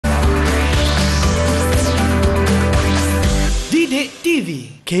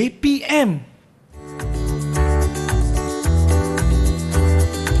TV KPM.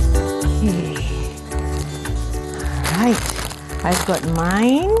 Right, I've got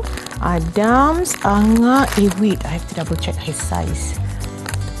mine. Adam's, Anga, wait, I have to double check his size.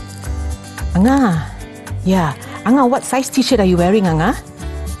 Anga, yeah. Anga, what size t-shirt are you wearing, Anga?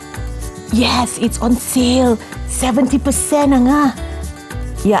 Yes, it's on sale. 70%, Anga.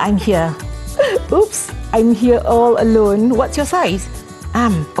 Yeah, I'm here. Oops, I'm here all alone. What's your size?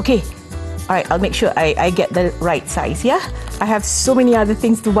 Okay. Alright, I'll make sure I get the right size, yeah? I have so many other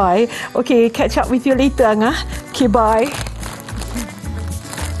things to buy. Okay, catch up with you later, Anga. Okay, bye.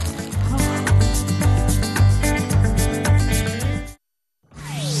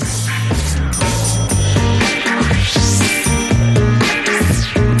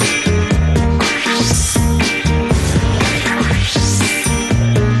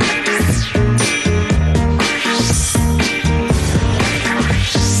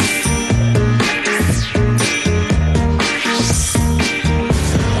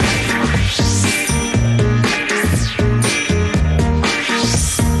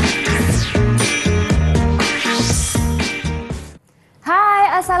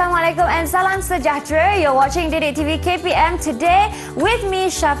 Assalamualaikum and salam sejahtera. You're watching Didik TV KPM today with me,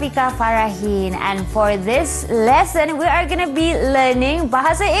 Syafiqah Farahin. And for this lesson, we are going to be learning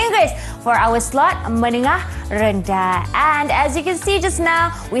Bahasa Inggeris for our slot Menengah Rendah. And as you can see just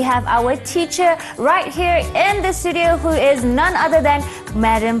now, we have our teacher right here in the studio who is none other than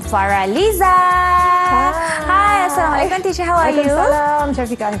Madam Faraliza. Hi, Assalamualaikum teacher, how are you? Waalaikumsalam,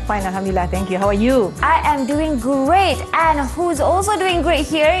 Syafiqah, I'm fine, Alhamdulillah, thank you. How are you? I am doing great, and who's also doing great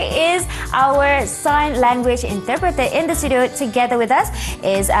here is our sign language interpreter in the studio together with us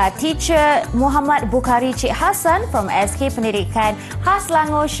is teacher Muhammad Bukhari Cik Hassan from SK Pendidikan Khas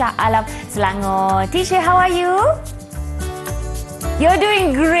Selangor, Shah Alam, Selangor. Teacher, how are you? You're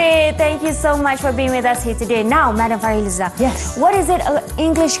doing great. Thank you so much for being with us here today. Now, Madam Faraliza, yes, what is it, an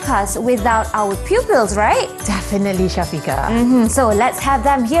English class without our pupils, right? Definitely, Syafiqah. So let's have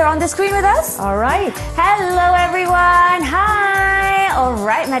them here on the screen with us. All right. Hello, everyone. Hi. All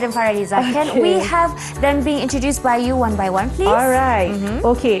right, Madam Faraliza, can we have them being introduced by you one by one, please? All right.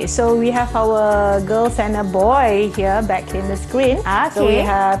 Okay, so we have our girls and a boy here back in the screen. Okay. So we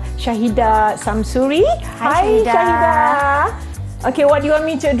have Shahida Samsuri. Hi, Shahida. Okay, what do you want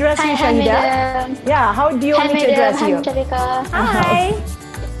me to address you, Shahida? Madam. Yeah, how do you want me to address you? Hi.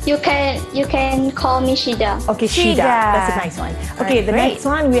 You can call me Shida. Okay, Shida. That's a nice one. Okay, the next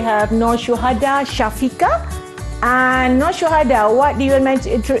one we have Nur Shuhada Shafiqah. And Nur Shuhada, what do you want me to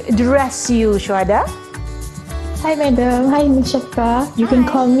address you, Shuhada? Hi, Madam. Hi, Miss Shafiqah. You can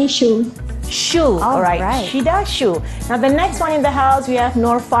call me Shu. Shu. All right. Shida, Shu. Now the next one in the house we have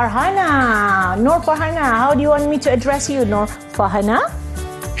Nur Farhana. Nur Farhana, how do you want me to address you, Nur Farhana?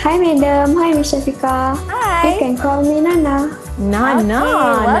 Hi, Madam. Hi, Miss Shafiqah. Hi. You can call me Nana.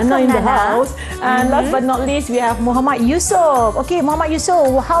 Nana in the house. And last but not least we have Muhammad Yusof. Okay, Muhammad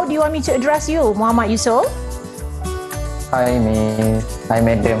Yusof, how do you want me to address you, Muhammad Yusof? Hi, Miss. Hi,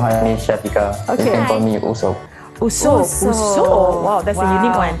 Madam. Hi, Miss Shafiqah. Okay. You can call me Usof. Usof. Wow, that's a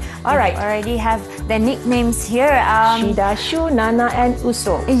unique one. All right. We already have the nicknames here. Shida, Shu, Nana and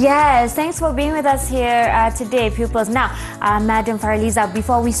Usof. Yes, thanks for being with us here today, pupils. Now, Madam Faraliza,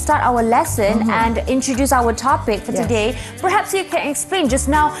 before we start our lesson and introduce our topic for today, perhaps you can explain. Just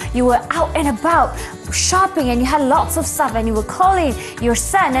now, you were out and about shopping and you had lots of stuff and you were calling your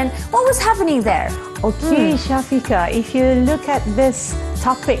son. And what was happening there? Okay, Shafiqah, if you look at this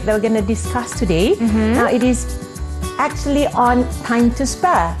topic that we're going to discuss today, now it is actually on time to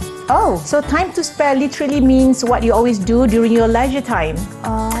spare. Oh. So time to spare literally means what you always do during your leisure time.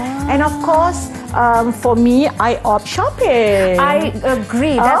 And of course, for me, I opt shopping. I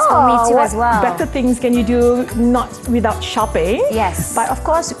agree. That's for me too as well. Better things can you do not without shopping? Yes. But of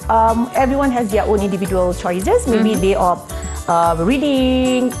course, everyone has their own individual choices. Maybe they opt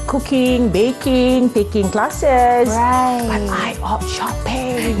reading, cooking, baking, taking classes. Right. But I opt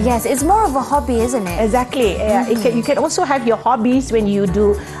shopping. Yes, it's more of a hobby, isn't it? Exactly. You can also have your hobbies when you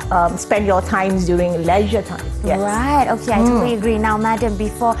do spend your times during leisure time. Yes. Right. Okay, I totally agree. Now, Madam,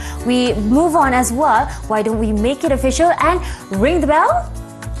 before we move on as well, why don't we make it official and ring the bell?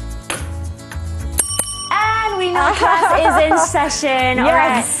 And we know class is in session. Yes. All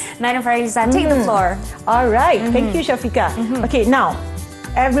right. Madam Faraliza, take the floor. All right. Thank you, Shafiqah. Okay, now,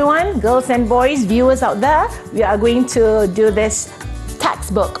 everyone, girls and boys, viewers out there, we are going to do this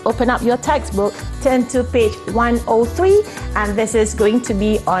textbook. Open up your textbook, turn to page 103, and this is going to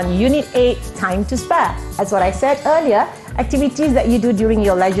be on Unit 8, Time to Spare. As what I said earlier, activities that you do during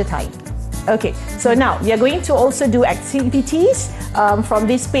your leisure time. Okay, so now we are going to also do activities from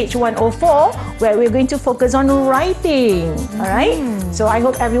this page 104 where we're going to focus on writing. All right, so I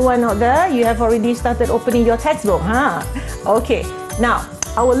hope everyone out there, you have already started opening your textbook, huh? Okay, now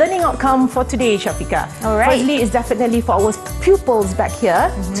our learning outcome for today, Shafika. All right. Firstly, is definitely for our pupils back here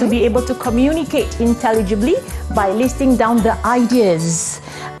to be able to communicate intelligibly by listing down the ideas.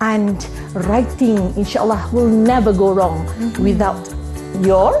 And writing, inshallah, will never go wrong without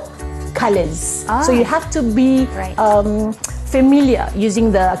your colours. So you have to be familiar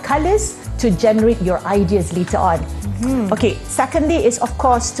using the colours to generate your ideas later on. Okay, secondly is of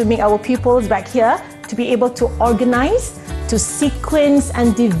course to make our pupils back here to be able to organize, to sequence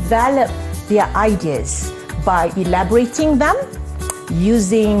and develop their ideas by elaborating them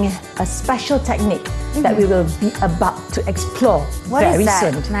using a special technique that we will be about to explore very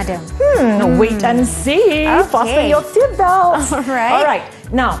soon. Madam? Wait and see. Fasten your seatbelts. All right.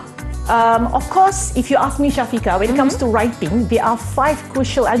 Now, of course, if you ask me, Shafika, when it comes to writing, there are 5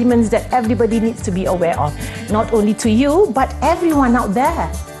 crucial elements that everybody needs to be aware of. Not only to you, but everyone out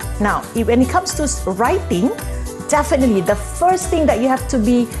there. Now, when it comes to writing, definitely the first thing that you have to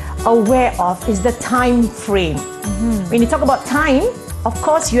be aware of is the time frame. When you talk about time, of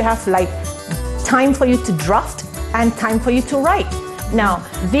course, you have like time for you to draft and time for you to write. Now,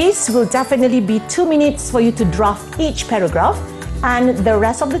 this will definitely be 2 minutes for you to draft each paragraph, and the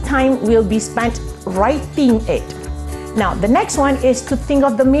rest of the time will be spent writing it. Now, the next one is to think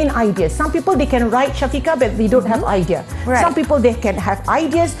of the main ideas. Some people, they can write, Shafika, but they don't have idea. Some people, they can have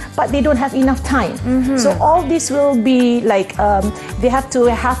ideas, but they don't have enough time. So all this will be like, they have to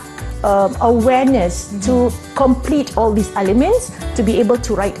have awareness to complete all these elements to be able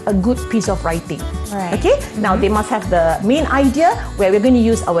to write a good piece of writing. Okay, now they must have the main idea where we're going to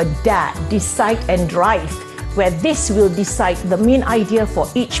use our DAD, decide and drive, where this will decide the main idea for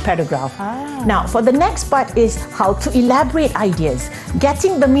each paragraph. Now, for the next part is how to elaborate ideas.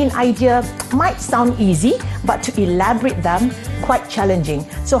 Getting the main idea might sound easy, but to elaborate them, quite challenging.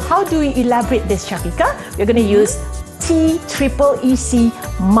 So how do we elaborate this, Shafika? We're going to use TEEC,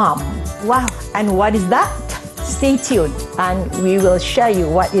 MOM. Wow. And what is that? Stay tuned and we will share you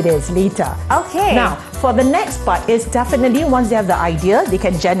what it is later. Okay. Now, for the next part is definitely once they have the idea, they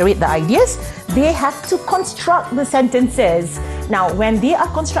can generate the ideas, they have to construct the sentences. Now, when they are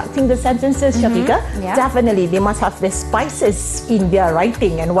constructing the sentences, Shafika, definitely they must have the spices in their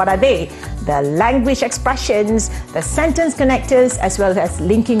writing. And what are they? The language expressions, the sentence connectors, as well as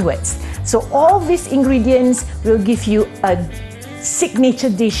linking words. So all these ingredients will give you a signature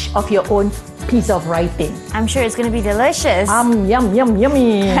dish of your own piece of writing. I'm sure it's going to be delicious. Yum,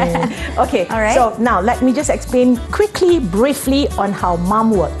 yummy. Okay, all right. So now let me just explain quickly, briefly on how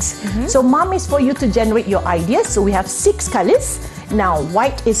MOM works. So MOM is for you to generate your ideas. So we have 6 colors. Now,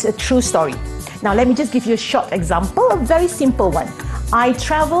 white is a true story. Now, let me just give you a short example, a very simple one. I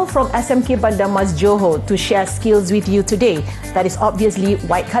travel from SMK Bandar Mas Johor to share skills with you today. That is obviously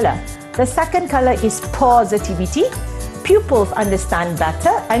white color. The second color is positivity. Pupils understand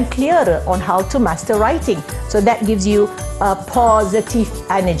better and clearer on how to master writing. So that gives you a positive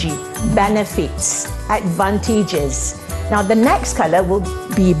energy, benefits, advantages. Now the next color will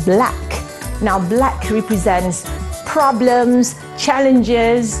be black. Now black represents problems,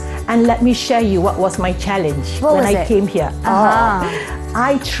 challenges, and let me share you what was my challenge when I came here.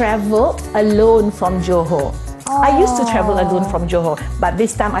 I traveled alone from Johor. I used to travel alone from Johor, but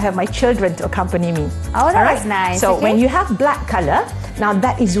this time I have my children to accompany me. Oh, that was nice. So when you have black color, now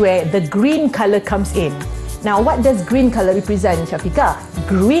that is where the green color comes in. Now what does green color represent, Shafika?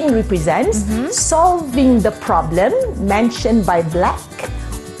 Green represents solving the problem mentioned by black,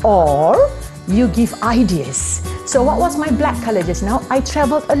 or you give ideas. So what was my black color just now? I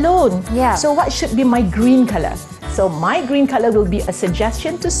traveled alone. So what should be my green color? So my green color will be a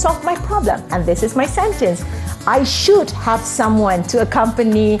suggestion to solve my problem. And this is my sentence. I should have someone to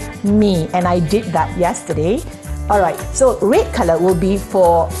accompany me. And I did that yesterday. All right. So red color will be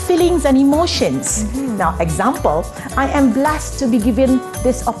for feelings and emotions. Now, example, I am blessed to be given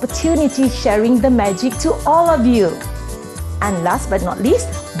this opportunity sharing the magic to all of you. And last but not least,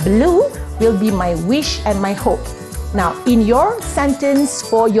 blue will be my wish and my hope. Now, in your sentence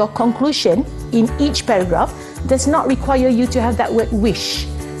for your conclusion, in each paragraph, does not require you to have that word wish.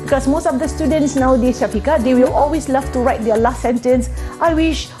 Because most of the students nowadays, Shafika, they will always love to write their last sentence, I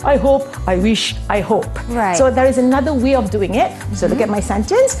wish, I hope, I wish, I hope. Right. So there is another way of doing it. So look at my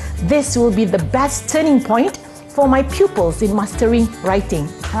sentence. This will be the best turning point for my pupils in mastering writing.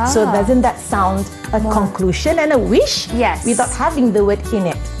 So doesn't that sound a conclusion and a wish? Yes. Without having the word in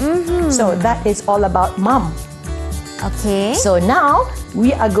it. So that is all about MOM. Okay. So now,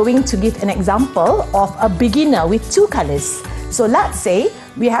 we are going to give an example of a beginner with 2 colors. So let's say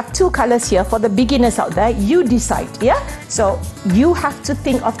we have 2 colors here for the beginners out there. You decide, yeah? So you have to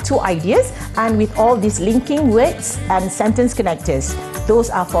think of 2 ideas, and with all these linking words and sentence connectors, those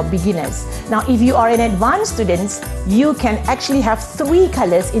are for beginners. Now, if you are an advanced student, you can actually have 3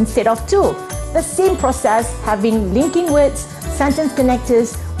 colors instead of 2. The same process, having linking words, sentence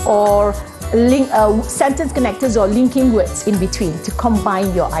connectors, or sentence connectors or linking words in between to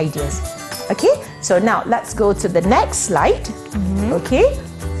combine your ideas. Okay, so now let's go to the next slide. Okay,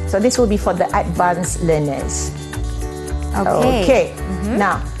 so this will be for the advanced learners. Okay.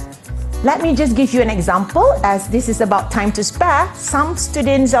 Now let me just give you an example, as this is about time to spare. Some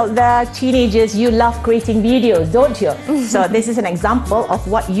students out there, teenagers, you love creating videos, don't you? So this is an example of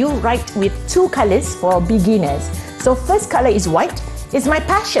what you write with 2 colors for beginners. So first color is white. It's my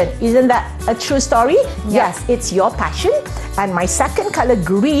passion. Isn't that a true story? Yes, it's your passion. And my second color,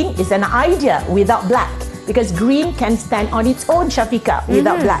 green, is an idea without black, because green can stand on its own, Shafika,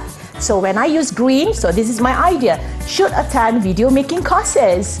 without black. So when I use green, so this is my idea, should attend video making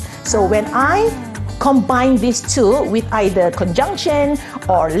courses. So when I combine these 2 with either conjunction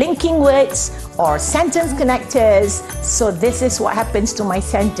or linking words or sentence connectors, so this is what happens to my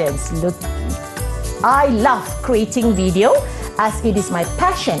sentence. Look, I love creating video as it is my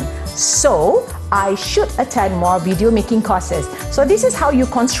passion. So I should attend more video making courses. So this is how you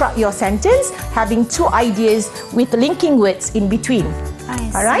construct your sentence, having 2 ideas with linking words in between.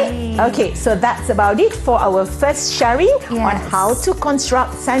 All right? Okay, so that's about it for our first sharing on how to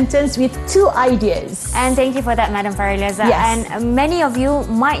construct sentence with 2 ideas. And thank you for that, Madam Faraliza. Yes. And many of you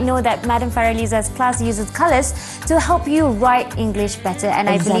might know that Madam Faraliza's class uses colours to help you write English better, and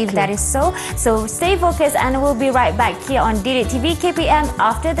I believe that is so. So stay focused, and we'll be right back here on Didik TV KPM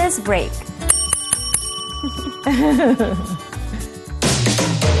after this break.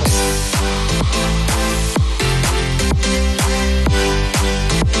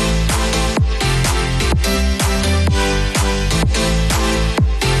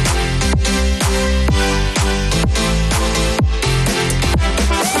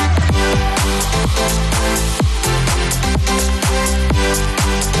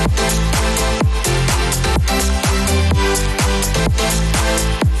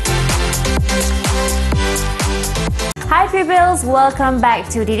 Hi pupils, welcome back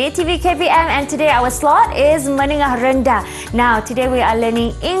to Didik TV KPM, and today our slot is Menengah Rendah. Now today we are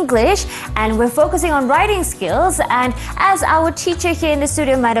learning English and we're focusing on writing skills, and as our teacher here in the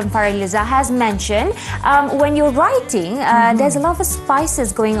studio, Madam Faraliza, has mentioned, when you're writing, there's a lot of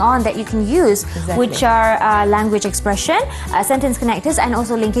spices going on that you can use, which are language expression, sentence connectors, and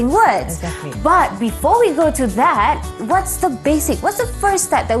also linking words. But before we go to that, what's the first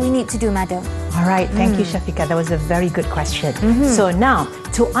step that we need to do, Madam? All right, thank you, Shafika. That was a very good question. So now,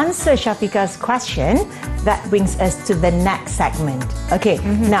 to answer Shafika's question, that brings us to the next segment. Okay,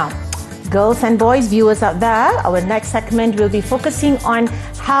 now, girls and boys, viewers out there, our next segment will be focusing on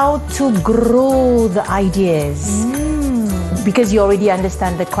how to grow the ideas. Because you already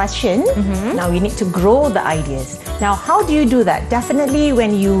understand the question, now you need to grow the ideas. Now, how do you do that? Definitely,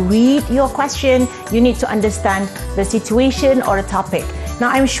 when you read your question, you need to understand the situation or a topic. Now,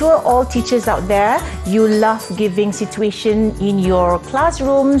 I'm sure all teachers out there, you love giving situation in your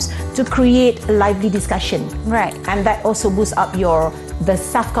classrooms to create a lively discussion. Right. And that also boosts up the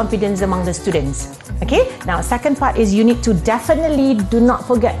self-confidence among the students. Okay, now second part is you need to definitely do not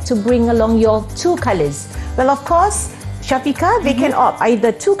forget to bring along your 2 colors. Well, of course, Shafika, they can opt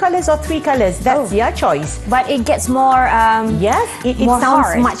either 2 colors or 3 colors. That's your choice. But it gets more yes, it sounds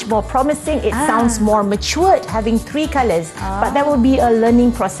hard. much more promising. It sounds more matured having 3 colors. But that will be a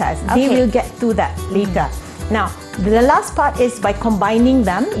learning process. They will get through that later. Now, the last part is by combining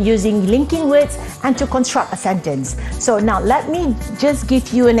them using linking words and to construct a sentence. So now let me just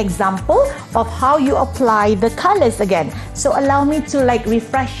give you an example of how you apply the colors again. So allow me to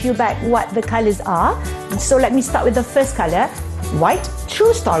refresh you back what the colors are. So let me start with the first color. White,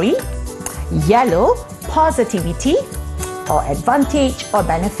 true story. Yellow, positivity or advantage or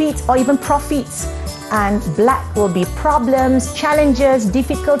benefits or even profits. And black will be problems, challenges,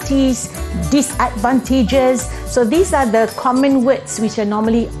 difficulties, disadvantages. So these are the common words which are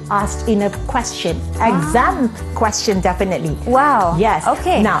normally asked in a question. Exam question, definitely. Wow. Yes.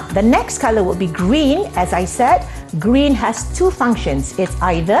 Okay. Now, the next color will be green. As I said, green has 2 functions. It's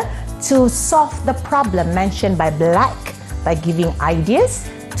either to solve the problem mentioned by black by giving ideas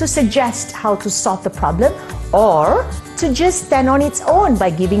to suggest how to solve the problem, or to just stand on its own by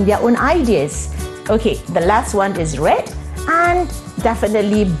giving their own ideas. Okay, the last one is red, and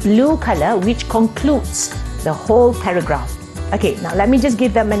definitely blue color, which concludes the whole paragraph. Okay, now let me just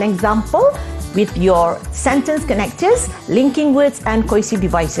give them an example with your sentence connectors, linking words and cohesive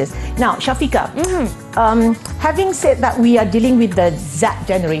devices. Now, Shafika, having said that we are dealing with the Z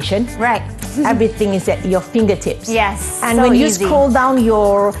generation, Right. everything is at your fingertips. Yes, And so when you easy. scroll down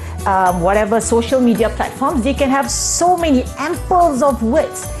your whatever social media platforms, they can have so many amples of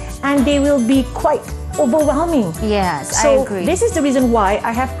words and they will be quite overwhelming. Yes, So I agree. this is the reason why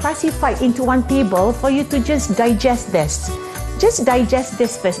I have classified into one table for you to just digest this. Just digest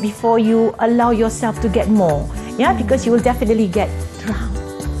this first before you allow yourself to get more. Yeah, because you will definitely get drowned.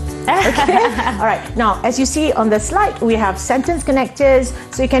 Okay. All right. Now, as you see on the slide, we have sentence connectors,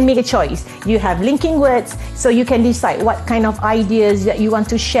 so you can make a choice. You have linking words, so you can decide what kind of ideas that you want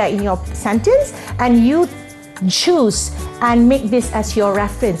to share in your sentence, and you choose and make this as your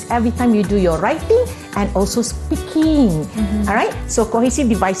reference every time you do your writing and also speaking. All right, so cohesive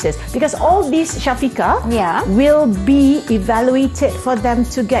devices, because all these, Shafika, Yeah. will be evaluated for them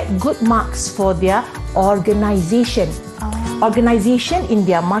to get good marks for their organization. Organization in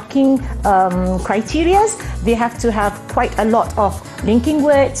their marking criterias, they have to have quite a lot of linking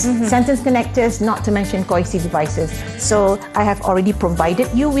words, sentence connectors, not to mention cohesive devices. So I have already provided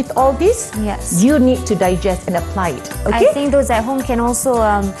you with all this. Yes. You need to digest and apply it. Okay? I think those at home can also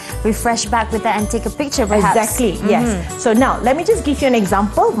refresh back with that and take a picture perhaps. Exactly, yes. So now, let me just give you an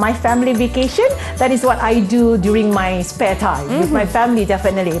example. My family vacation, that is what I do during my spare time. With my family,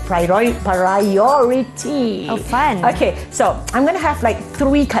 definitely. Priority. Oh, fun. Okay, so I'm going to have like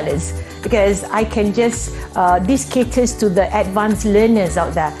 3 colors because I can just, this caters to the advanced learners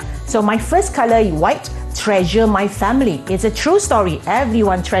out there. So my first color, white, treasure my family. It's a true story.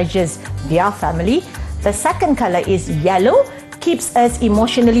 Everyone treasures their family. The second color is yellow, keeps us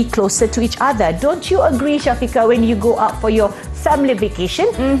emotionally closer to each other. Don't you agree, Shafika, when you go out for your family vacation,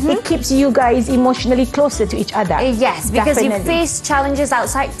 it keeps you guys emotionally closer to each other? Yes, because you Definitely. face challenges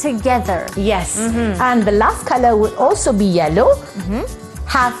outside together. Yes. And the last color would also be yellow.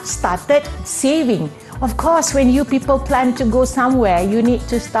 Have started saving. Of course, when you people plan to go somewhere, you need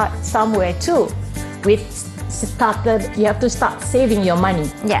to start somewhere too. You have to start saving your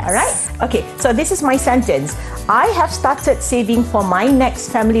money. Yes. All right? Okay, so this is my sentence. I have started saving for my next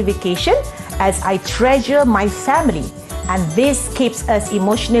family vacation as I treasure my family. And this keeps us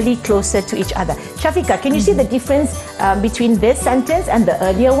emotionally closer to each other. Shafika, can you see the difference between this sentence and the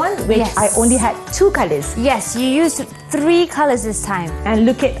earlier one, which Yes. I only had 2 colors? Yes, you used 3 colors this time. And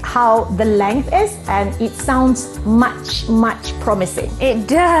look at how the length is, and it sounds much, much promising. It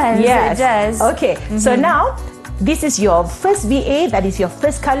does. Yes. It does. Okay, so now this is your first VA, that is your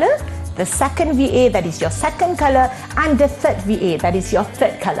first color. The second VA, that is your second color. And the third VA, that is your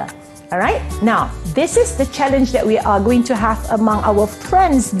third color. All right, now this is the challenge that we are going to have among our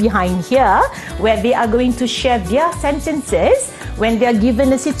friends behind here, where they are going to share their sentences when they are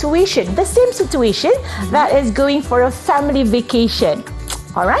given a situation, the same situation that is going for a family vacation.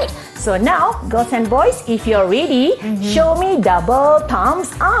 All right, so now girls and boys, if you're ready, show me double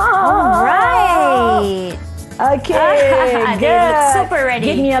thumbs up. All right. Okay, They good. look super ready.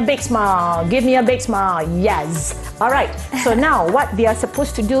 Give me a big smile. Give me a big smile. Yes. All right. So now what they are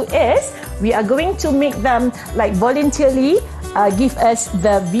supposed to do is we are going to make them like voluntarily give us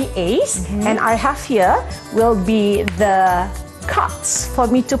the VAs, and I have here will be the cards for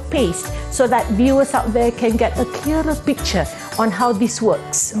me to paste so that viewers out there can get a clearer picture on how this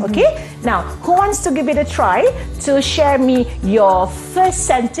works. Okay. Now, who wants to give it a try to share me your first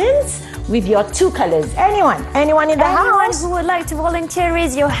sentence with your 2 colors? Anyone? Anyone in the Anyone house? who would like to volunteer,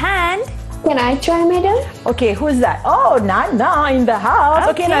 raise your hand. Can I try, madam? Okay, who's that? Oh, Nana in the house.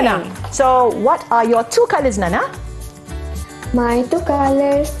 Okay, Okay. Nana. So, what are your 2 colors, Nana? My 2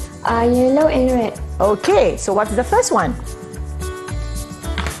 colors are yellow and red. Okay, so what's the first one?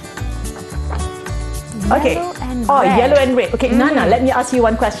 Okay. Yellow and Oh, red. yellow and red. Okay, Nana, let me ask you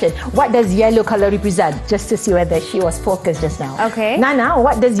one question. What does yellow color represent? Just to see whether she was focused just now. Okay. Nana,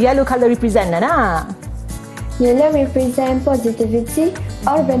 what does yellow color represent, Nana? Yellow represents positivity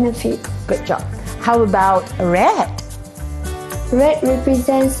or benefit. Good job. How about red? Red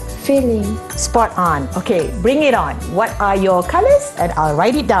represents feeling. Spot on. Okay, bring it on. What are your colors? And I'll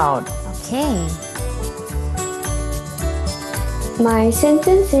write it down. Okay. My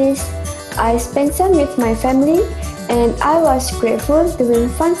sentence is, I spent time with my family and I was grateful doing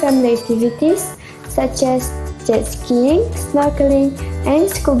fun family activities such as jet skiing, snorkeling, and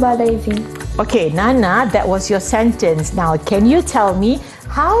scuba diving. Okay, Nana, that was your sentence. Now, can you tell me,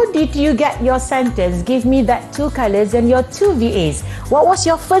 how did you get your sentence? Give me that 2 colors and your 2 VAs. What was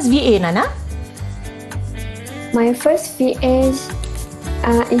your first VA, Nana? My first VA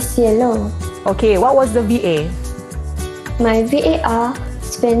is yellow. Okay, what was the VA? My VAR,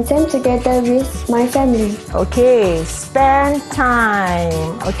 spend time together with my family. Okay, spend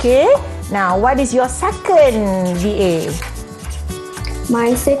time. Okay, now what is your second VA?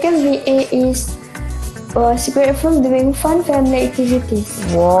 My second VA was grateful doing fun family activities.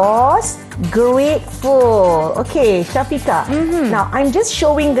 Was grateful. Okay, Shafika. Now, I'm just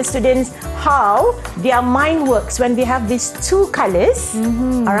showing the students how their mind works when they have these two colors.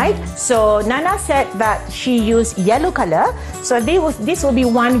 All right. So, Nana said that she used yellow color. So, this will be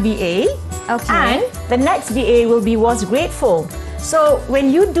one VA. Okay. And the next VA will be was grateful. So,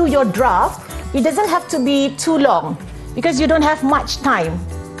 when you do your draft, it doesn't have to be too long because you don't have much time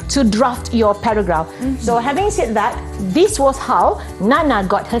to draft your paragraph. So having said that, this was how Nana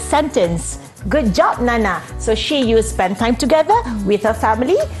got her sentence. Good job, Nana. So she used spend time together with her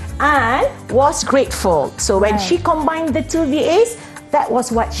family and was grateful. So when she combined the two VAs, that was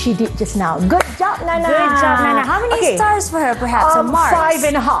what she did just now. Good job, Nana. Good job, Nana. How many stars for her, perhaps? Or marks?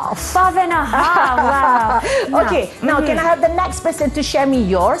 5.5. 5.5. Wow. Okay, now can I have the next person to share me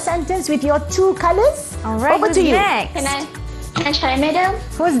your sentence with your two colors? All right, Over to who's you. next? Can I try, madam?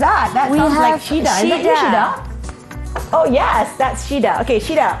 Who's that? That We sounds like have Shida. Is that you, Shida. Shida? Oh, yes, that's Shida. Okay,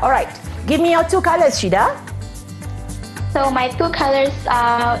 Shida, all right. Give me your two colors, Shida. So my two colors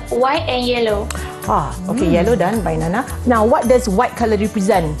are white and yellow. Okay, yellow done by Nana. Now, what does white color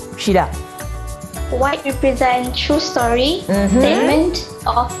represent, Shida? White represents true story, statement,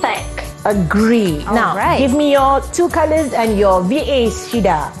 or fact. Agree. All Now, right. give me your two colors and your VAs,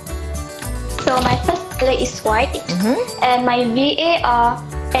 Shida. So my first color is white, and my VAR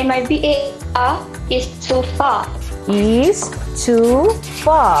is too far. Is too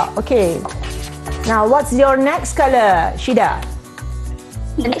far. Okay. Now, what's your next color, Shida?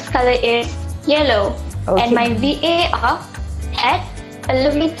 The next color is yellow, Okay. and my VAR had a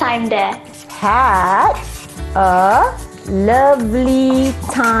lovely time there. Had a lovely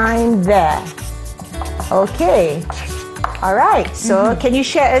time there. Okay. All right. So, can you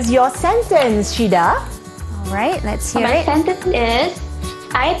share us your sentence, Shida? All right, let's So hear my it. sentence is,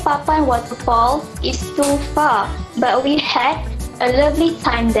 Papan Waterfall is too far, but we had a lovely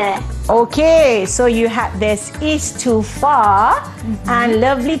time there. Okay. So, you had this is too far and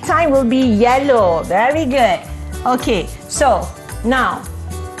lovely time will be yellow. Very good. Okay. So, now.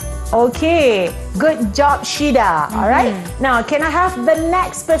 Okay. Good job, Shida. All right. Now, can I have the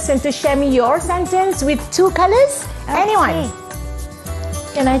next person to share me your sentence with two colors? Anyone?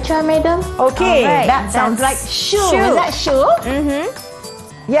 Can I try, madam? Okay, All right, that sounds like that's Shu. Shu. Is that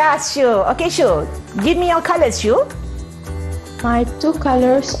Shu? Yeah, Shu. Okay, Shu. Give me your colors, Shu. My two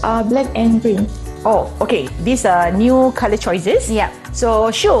colors are black and green. Oh, okay. These are new color choices. Yeah.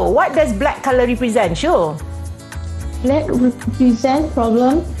 So, Shu, what does black color represent, Shu? Black represents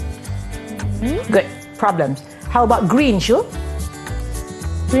problem. Good. Problems. How about green, Shu?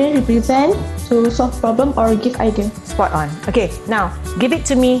 Green represents to solve problem or give idea. Spot on. Okay, now, give it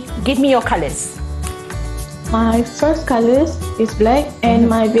to me. Give me your colors. My first color is black and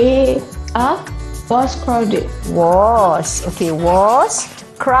my VAR was crowded. Was. Okay, was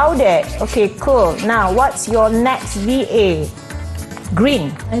crowded. Okay, cool. Now, what's your next VA?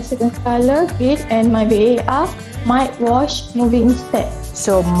 Green. My second color green and my VAR might watch movie instead.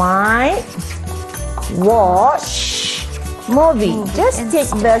 So, might watch movie. Just take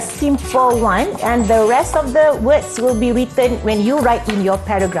the simple one and the rest of the words will be written when you write in your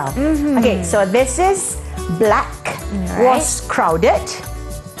paragraph. Okay, so this is black was crowded.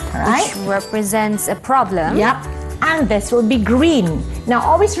 Right? Which represents a problem. Yep. And this will be green. Now,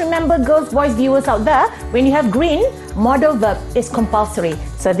 always remember, girls, boys, viewers out there, when you have green, modal verb is compulsory.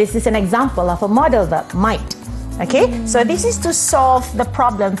 So this is an example of a modal verb, might. Okay, so this is to solve the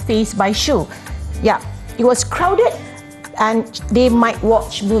problem faced by Shu. Yeah, it was crowded and they might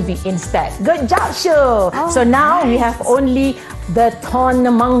watch movie instead. Good job, Shu. So now we have only the thorn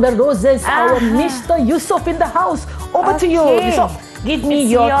among the roses, our Mr. Yusuf in the house. Over to you, Okay. Yusuf. Give me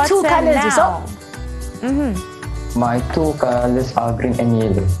It's your your two turn colors, now. Yusuf. My two colors are green and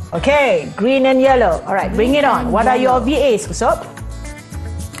yellow. Okay, green and yellow. All right, bring it on. What are your VAs, Yusuf?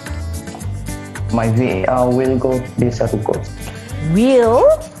 My VAR will go Desa Rukos. Will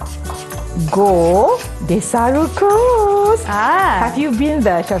go Desa Rukos. Have you been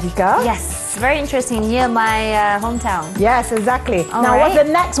there, Shafika? Yes, very interesting. Near my hometown. Yes, exactly. All now, what's right.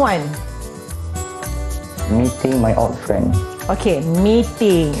 the next one? Meeting my old friend. Okay,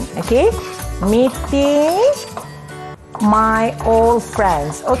 meeting. Okay, meeting my old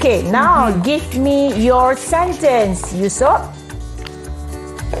friends. Okay, now give me your sentence, Yusuf.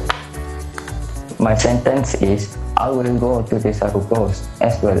 My sentence is, I will go to Desa Rukos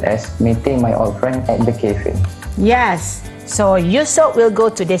as well as meeting my old friend at the cafe. Yes. So Yusof will go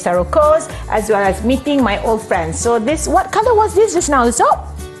to Desaro Coast as well as meeting my old friends. So this, what color was this just now, Yusof?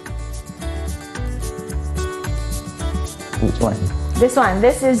 Which one? This one.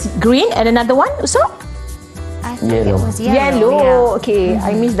 This is green, and another one, Yusof? I think Yellow. it was yellow. Yellow. Okay,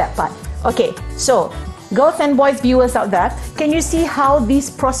 I missed that part. Okay, so girls and boys viewers out there, can you see how this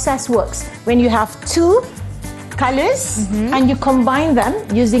process works? When you have two colors and you combine them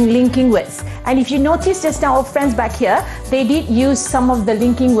using linking words. And if you notice just now, our friends back here, they did use some of the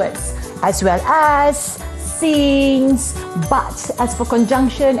linking words as well as sings, but as for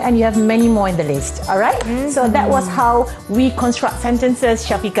conjunction, and you have many more in the list. All right? So that was how we construct sentences,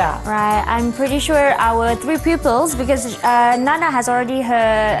 Shafika. Right, I'm pretty sure our three pupils, because Nana has already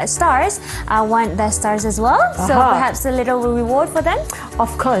her stars, want their stars as well. So perhaps a little reward for them.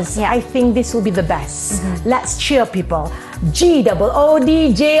 Of course, Yeah. I think this will be the best. Let's cheer, people.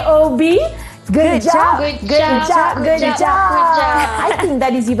 GOODJOB. Good job. Good job. I think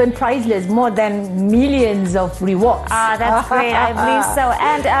that is even priceless, more than millions of rewards. That's great. I believe so.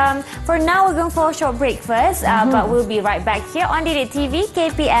 And for now, we're going for a short break first, but we'll be right back here on Didik TV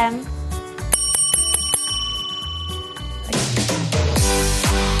KPM.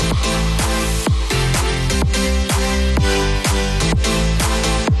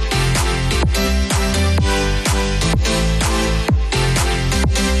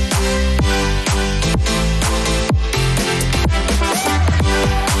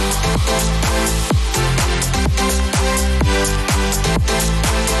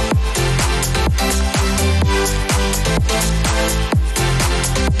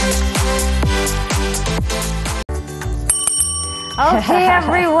 Okay,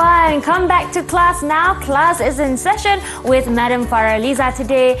 everyone, come back to class now. Class is in session with Madam Faraliza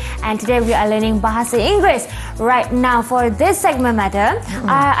today, and today we are learning Bahasa Inggeris. Right now, for this segment, Madam,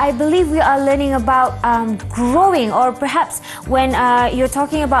 I believe we are learning about growing, or perhaps when you're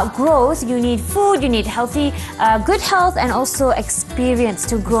talking about growth, you need food, you need healthy, good health, and also experience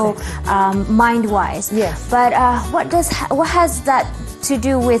to grow mind-wise. Yes. But what has that to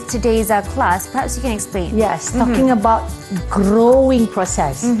do with today's class? Perhaps you can explain. Yes, talking about growing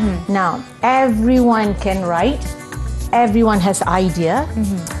process. Now, everyone can write, everyone has idea,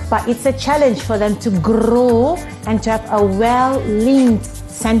 but it's a challenge for them to grow and to have a well-linked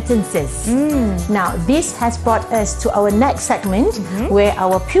sentences. Now, this has brought us to our next segment where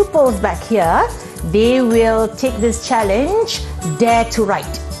our pupils back here, they will take this challenge, dare to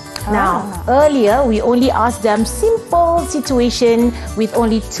write. Now, earlier we only asked them simple situation with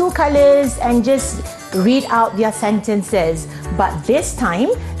only two colors and just read out their sentences. But this time,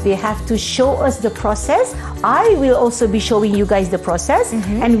 they have to show us the process. I will also be showing you guys the process,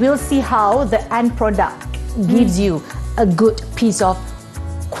 and we'll see how the end product gives you a good piece of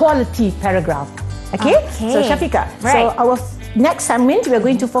quality paragraph. Okay? So, Shafika, so our next segment, we are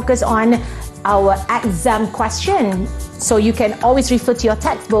going to focus on our exam question. So you can always refer to your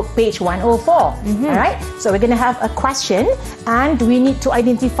textbook, page 104. All right? So we're going to have a question, and we need to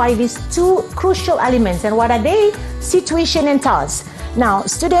identify these two crucial elements. And what are they? Situation and task. Now,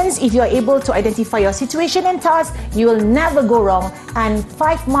 students, if you are able to identify your situation and task, you will never go wrong, and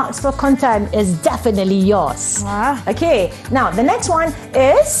 5 marks for content is definitely yours. Okay, now the next one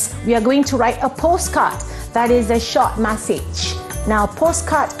is we are going to write a postcard. That is a short message. Now,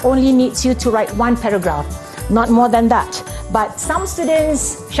 postcard only needs you to write one paragraph, not more than that. But some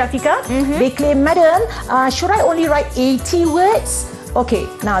students, Shafika, they claim, Madam, should I only write 80 words? Okay,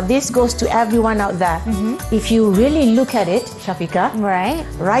 now this goes to everyone out there. If you really look at it, Shafika,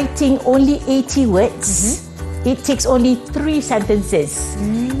 writing only 80 words, it takes only 3 sentences.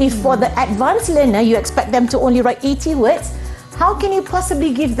 If for the advanced learner, you expect them to only write 80 words, how can you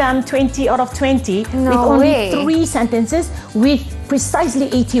possibly give them 20 out of 20 with only 3 sentences with precisely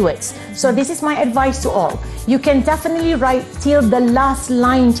 80 words? So this is my advice to all. You can definitely write till the last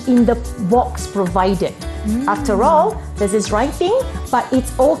line in the box provided. After all, this is writing, but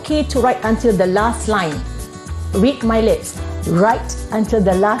it's okay to write until the last line. Read my lips. Write until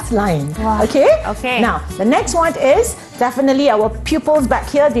the last line. Okay? Okay. Now, the next one is definitely our pupils back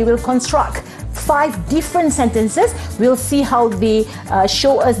here, they will construct 5 different sentences. We'll see how they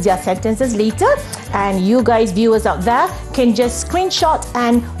show us their sentences later, and you guys viewers out there can just screenshot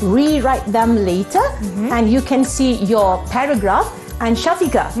and rewrite them later, and you can see your paragraph. And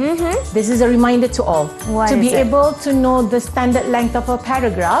Shafika, this is a reminder to all. To be able to know the standard length of a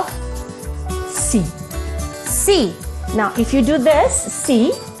paragraph, C. Now, if you do this,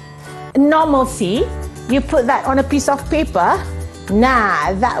 C, normal C, you put that on a piece of paper.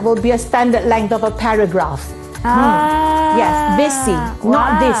 Nah, that will be a standard length of a paragraph. Yes, this C,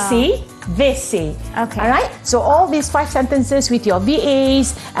 not this C. they say. Okay. All right. So all these 5 sentences with your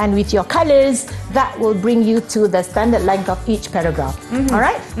VAs and with your colors, that will bring you to the standard length of each paragraph. All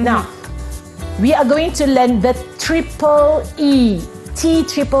right. Now, we are going to learn the triple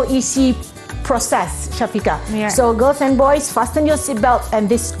TEEC process, Shafika. Yeah. So girls and boys, fasten your seatbelt, and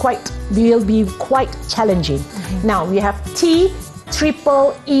this will be quite challenging. Now we have TEEC.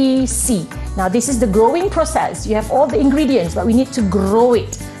 Now this is the growing process. You have all the ingredients, but we need to grow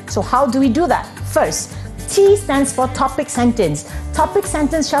it. So how do we do that? First, T stands for topic sentence. Topic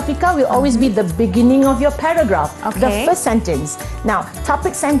sentence, Shafika, will always be the beginning of your paragraph, the first sentence. Now,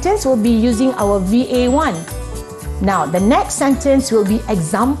 topic sentence will be using our VA1. Now, the next sentence will be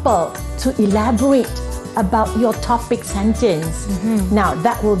example to elaborate about your topic sentence. Now,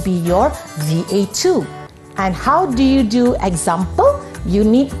 that will be your VA2. And how do you do example? You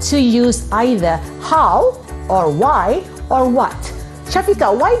need to use either how or why or what.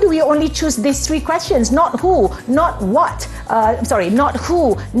 Shafika, why do we only choose these 3 questions? Not who, not what, not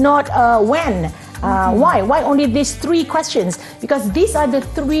who, not when. Why? Why only these 3 questions? Because these are the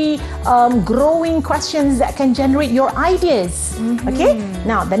 3 growing questions that can generate your ideas. Okay?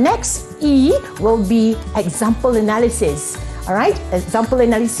 Now, the next E will be example analysis. All right? Example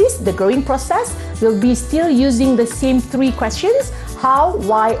analysis, the growing process, will be still using the same 3 questions: how,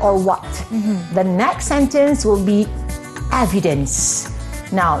 why, or what. The next sentence will be evidence.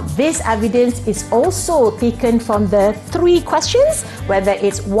 Now, this evidence is also taken from the 3 questions, whether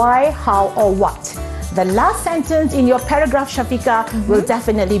it's why, how, or what. The last sentence in your paragraph, Shafika, will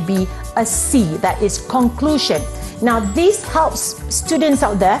definitely be a C, that is conclusion. Now, this helps students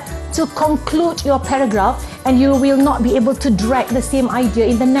out there to conclude your paragraph, and you will not be able to drag the same idea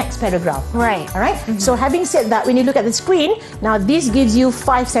in the next paragraph. Right. All right? So having said that, when you look at the screen, now this gives you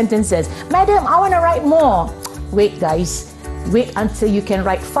 5 sentences. Madam, I want to write more. Wait, guys. Wait until you can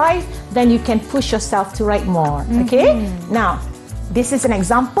write 5, then you can push yourself to write more. Okay? Now, this is an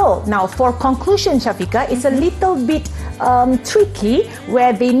example. Now, for conclusion, Shafika, it's a little bit tricky,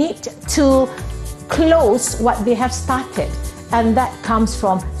 where they need to close what they have started. And that comes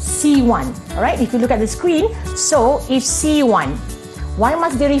from C1. All right? If you look at the screen, so if C1, why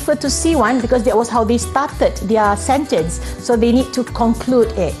must they refer to C1? Because that was how they started their sentence. So they need to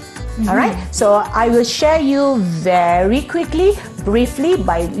conclude it. All right, so I will share you very quickly, briefly,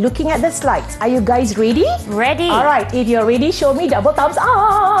 by looking at the slides. Are you guys ready? Ready. All right, if you're ready, show me double thumbs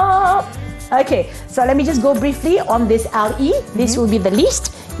up. Okay, so let me just go briefly on this LE. This will be the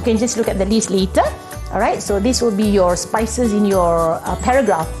list. You can just look at the list later. All right, so this will be your spices in your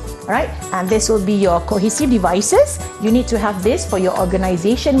paragraph. All right, and this will be your cohesive devices. You need to have this for your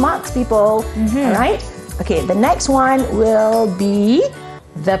organization marks, people. All right, okay, the next one will be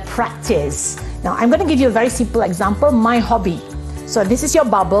the practice. Now, I'm going to give you a very simple example, my hobby. So this is your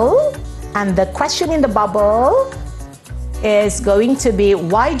bubble, and the question in the bubble is going to be,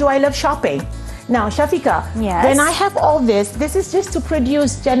 why do I love shopping? Now, Shafika, when I have all this is just to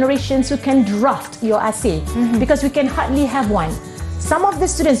produce generations who can draft your essay, because we can hardly have one. Some of the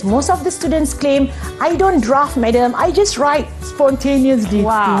students, most of the students claim, I don't draft, madam, I just write spontaneously.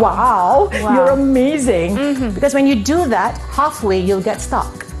 Wow. You're amazing. Because when you do that, halfway you'll get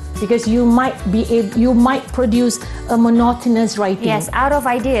stuck. Because you might produce a monotonous writing. Yes, out of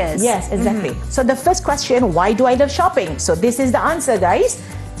ideas. Yes, exactly. So the first question, why do I love shopping? So this is the answer, guys.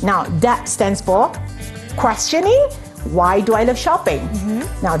 Now, that stands for questioning, why do I love shopping?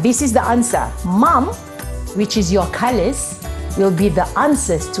 Now, this is the answer. Mom, which is your colors, will be the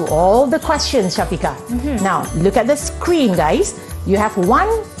answers to all the questions, Shafika. Now, look at the screen, guys. You have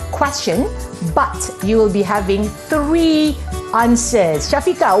 1 question, but you will be having 3 answers.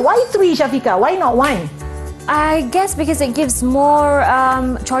 Shafika, why 3, Shafika? Why not 1? I guess because it gives more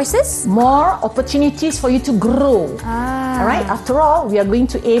choices. More opportunities for you to grow. All right, after all, we are going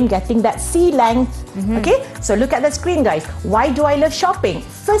to aim getting that C length. Okay, so look at the screen, guys. Why do I love shopping?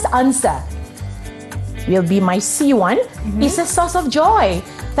 First answer will be my C1. It's a source of joy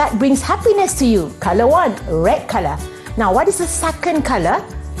that brings happiness to you. Color 1, red color. Now, what is the second color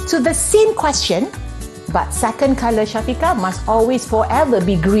to the same question? But second color, Shafika, must always forever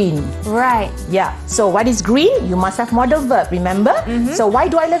be green. Right. Yeah. So what is green? You must have modal verb, remember? So why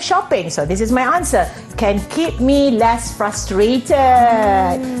do I love shopping? So this is my answer. Can keep me less frustrated.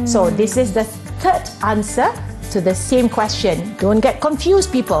 So this is the third answer to the same question. Don't get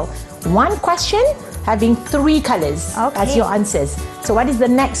confused, people. 1 question having 3 colors as your answers. So what is the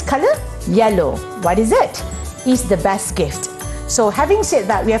next color? Yellow. What is it? Is the best gift. So having said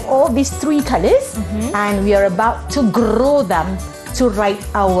that, we have all these 3 colors, and we are about to grow them to write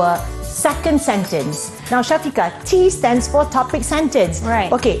our second sentence. Now, Shafika, T stands for topic sentence.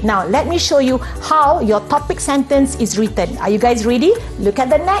 Right. Okay, now let me show you how your topic sentence is written. Are you guys ready? Look at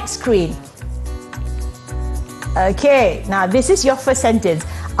the next screen. Okay, now this is your first sentence.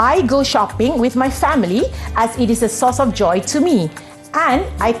 I go shopping with my family as it is a source of joy to me. And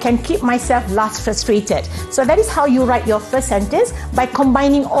I can keep myself less frustrated. So that is how you write your first sentence, by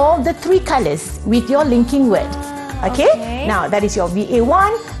combining all the three colors with your linking word. Okay? Now that is your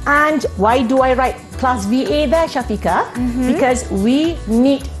VA1. And why do I write plus VA there, Shafika? Because we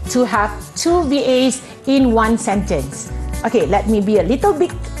need to have two VAs in one sentence. Okay, let me be a little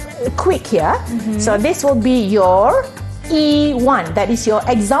bit quick here. So this will be your E1. That is your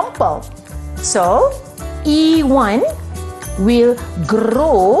example. So E1 will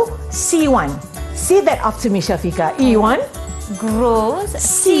grow C1. Say that after me, Shafika. E1 Grows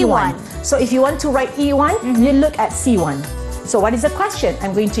C1. So if you want to write E1, you look at C1. So what is the question?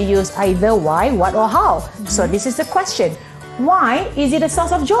 I'm going to use either why, what, or how. So this is the question. Why is it a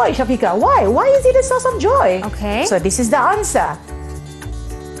source of joy, Shafika? Why? Why is it a source of joy? Okay. So this is the answer.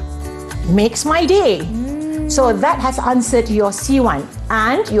 Makes my day. So that has answered your C1.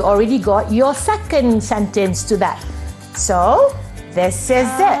 And you already got your second sentence to that. So this is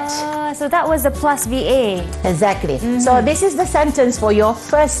it. So that was the plus VA. Exactly. So this is the sentence for your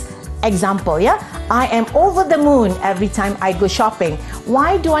first example, yeah? I am over the moon every time I go shopping.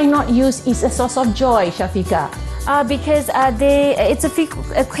 Why do I not use it's a source of joy, Shafika? Because it's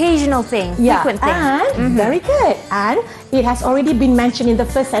a occasional thing, frequent thing. And very good. And it has already been mentioned in the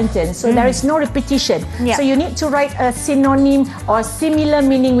first sentence, so there is no repetition. Yeah. So you need to write a synonym or similar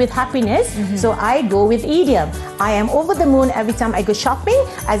meaning with happiness. So I go with idiom. I am over the moon every time I go shopping,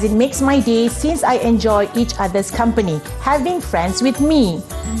 as it makes my day since I enjoy each other's company, having friends with me.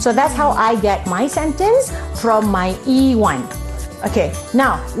 So that's how I get my sentence from my E1. Okay,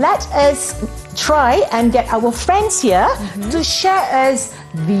 now let us try and get our friends here to share us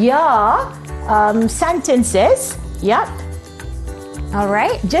their sentences. Yep. All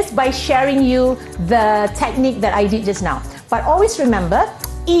right. Just by sharing you the technique that I did just now. But always remember,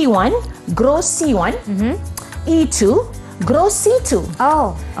 E1 grows C1, E2 grows C2.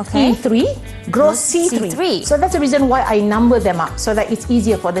 Oh, okay. E3 grows C3. So that's the reason why I number them up, so that it's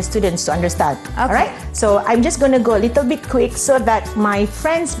easier for the students to understand. Okay. All right? So I'm just going to go a little bit quick so that my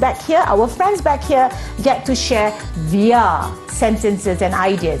friends back here, our friends back here, get to share their sentences and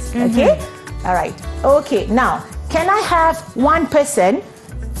ideas. Okay? All right. Okay, now, can I have one person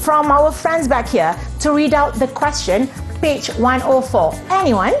from our friends back here to read out the question, page 104?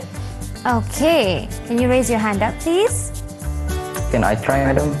 Anyone? Okay. Can you raise your hand up, please? Can I try,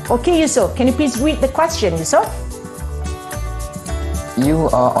 madam? Okay, Yusuf. Can you please read the question, Yusuf? You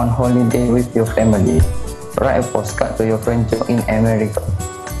are on holiday with your family. Write a postcard to your friend Joe in America.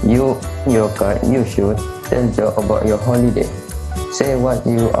 In your card, you should tell Joe about your holiday. Say what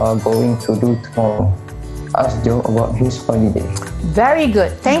you are going to do tomorrow. Ask Joe about his holiday. Very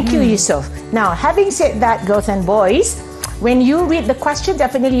good. Thank you, Yusuf. Now, having said that, girls and boys, when you read the question,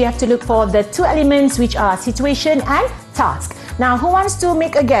 definitely you have to look for the two elements, which are situation and task. Now, who wants to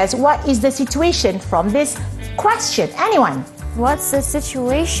make a guess? What is the situation from this question? Anyone? What's the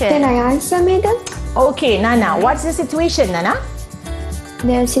situation? Can I answer, madam? Okay, Nana. What's the situation, Nana?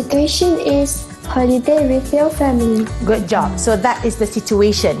 The situation is holiday with your family. Good job. So that is the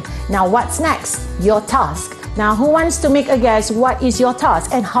situation. Now, what's next? Your task. Now, who wants to make a guess? What is your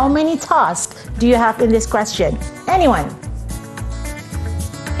task? And how many tasks do you have in this question? Anyone?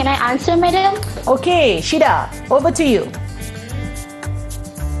 Can I answer, madam? Okay, Shida, over to you.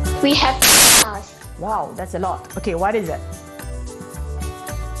 We have tasks. Wow, that's a lot. Okay, what is it?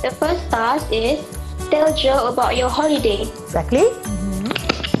 The first task is tell Joe about your holiday. Exactly.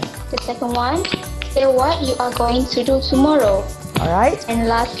 The second one, say what you are going to do tomorrow. All right. And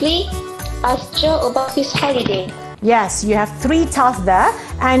lastly, ask Joe about his holiday. Yes, you have three tasks there.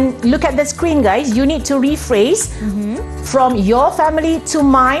 And look at the screen, guys. You need to rephrase from your family to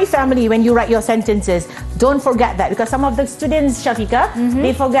my family when you write your sentences. Don't forget that, because some of the students, Shafika,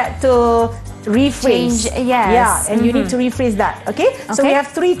 they forget to rephrase. Change, yes. Yeah, and you need to rephrase that. Okay? So we have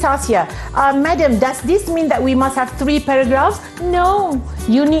three tasks here. Madam, does this mean that we must have three paragraphs? No.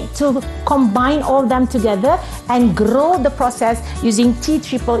 You need to combine all them together and grow the process using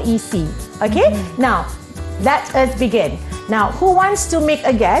TEEC. Okay? Now, let us begin. Now, who wants to make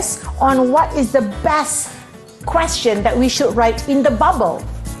a guess on what is the best question that we should write in the bubble?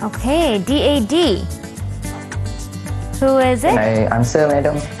 Okay, DAD. Who is it? Can I answer,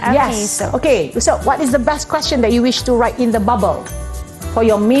 madam? Okay, Yes. Okay, so what is the best question that you wish to write in the bubble for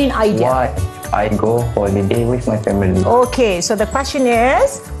your main idea? Why I go holiday with my family? Okay, so the question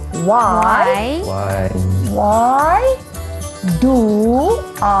is, Why do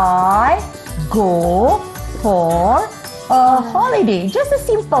I go for a holiday? Just a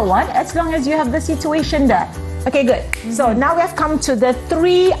simple one, as long as you have the situation there. Okay, good. So now we have come to the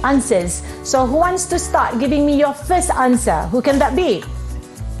 3 answers. So who wants to start giving me your first answer? Who can that be?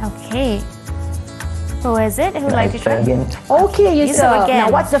 Okay. Who is it? Who would like to try? Again. Okay, Yusuf. again.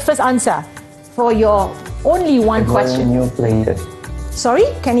 Now, what's the first answer for your only one question? New places. Sorry,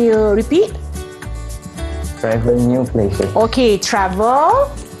 can you repeat? Travel new places. Okay, travel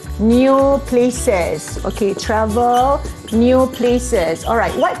new places. Okay, travel new places. All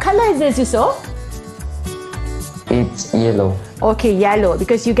right, what color is this, Yusuf? It's yellow. Okay, yellow,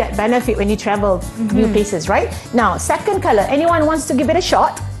 because you get benefit when you travel new places, right? Now, second color. Anyone wants to give it a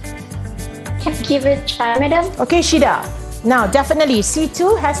shot? Can I give it a try, madam? Okay, Shida. Now, definitely,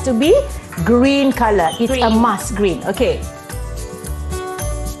 C2 has to be green color. It's a Green. must green. Okay.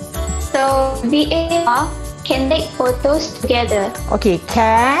 So VAR can take photos together. Okay,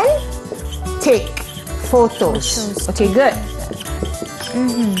 can take photos. Okay, good.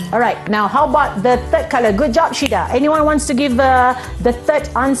 All right, now how about the third color? Good job, Shida. Anyone wants to give the third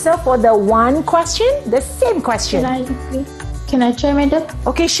answer for the one question? The same question. Can I try, madam?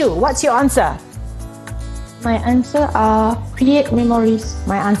 Okay, Shu, what's your answer? My answer are create memories.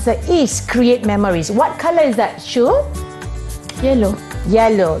 My answer is create memories. What color is that, Shu? Yellow.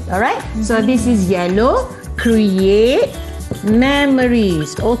 Yellow, all right? So this is yellow, create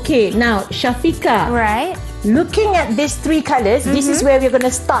memories. Okay, now Shafika. Right. Looking at these 3 colors, this is where we're going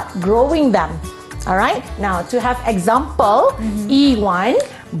to start growing them. All right? Now, to have example, E1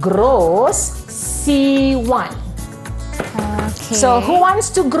 grows C1. Okay. So, who wants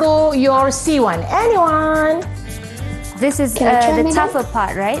to grow your C1? Anyone? This is Can I try, the madam? tougher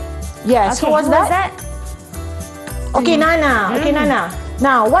part, right? Yes, Okay, who was that? Okay, Nana. Okay, Nana.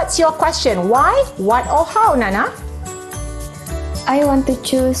 Now, what's your question? Why, what, or how, Nana? I want to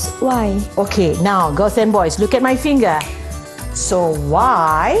choose why. Okay, now, girls and boys, look at my finger. So,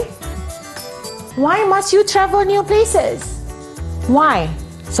 why? Why must you travel new places? Why?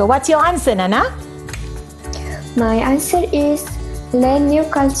 So, what's your answer, Nana? My answer is learn new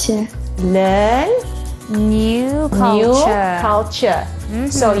culture. Learn New new culture. culture.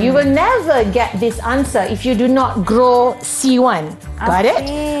 So, you will never get this answer if you do not grow C1. Got it?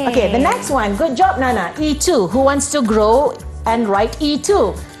 Okay. Okay, the next one. Good job, Nana. E2. Who wants to grow and write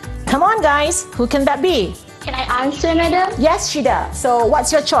E2? Come on, guys. Who can that be? Can I answer, madam? Yes, Shida. So,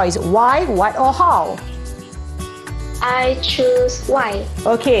 what's your choice? Why, what, or how? I choose why.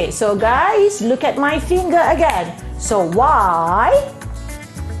 Okay, so guys, look at my finger again. So, why?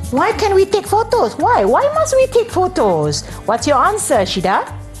 Why can we take photos? Why? Why must we take photos? What's your answer, Shida?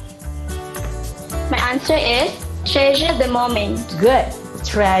 My answer is treasure the moment. Good.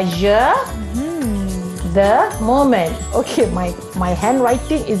 Treasure the moment. Okay, my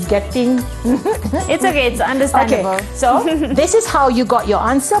handwriting is getting... It's okay, it's Okay, understandable. so this is how you got your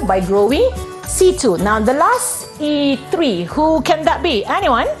answer by growing C2. Now, the last E3, who can that be?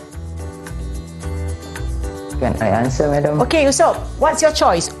 Anyone? Can I answer, madam? Okay, Yusuf, what's your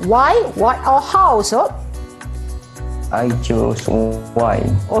choice? Why, what, or how, Yusuf? I choose why.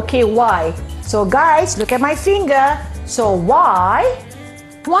 Okay, why? So, guys, look at my finger. So, why?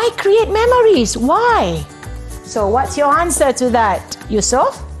 Why create memories? Why? So, what's your answer to that,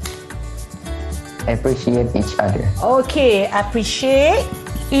 Yusuf? Appreciate each other. Okay, appreciate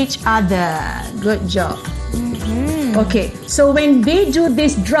each other. Good job. Okay, so when they do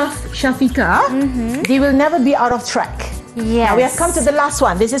this draft, Shafika, they will never be out of track. Yes. Now we have come to the last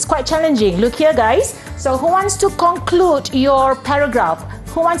one. This is quite challenging. Look here, guys. So who wants to conclude your paragraph?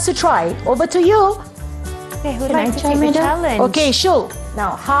 Who wants to try? Over to you. Okay, who'd Can like I to try, take the madam? challenge? Okay, Shu.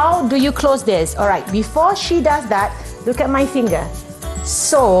 Now, how do you close this? All right, before she does that, look at my finger.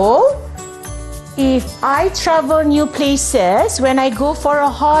 So, if I travel new places when I go for a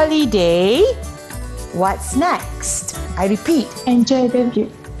holiday, what's next? I repeat. Enjoy the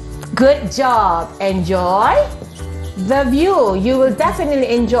view. Good job. Enjoy the view. You will definitely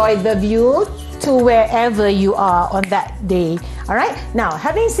enjoy the view to wherever you are on that day. All right. Now,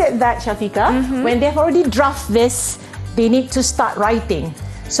 having said that, Shafika, when they've already drafted this, they need to start writing.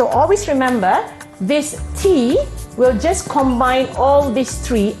 So always remember, this T will just combine all these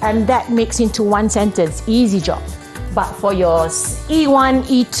 3 and that makes into one sentence. Easy job. But for your E1,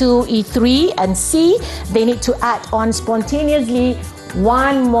 E2, E3 and C, they need to add on spontaneously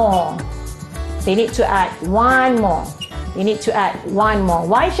one more. They need to add one more. They need to add one more.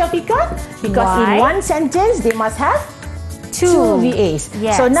 Why, Shafika? Because Why? in one sentence, they must have Two VAs.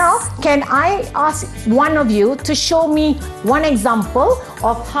 Yes. So now, can I ask one of you to show me one example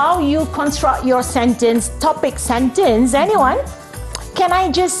of how you construct your sentence, topic sentence? Anyone? Can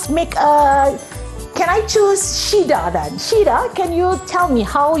I just make a... Can I choose Shida then? Shida, can you tell me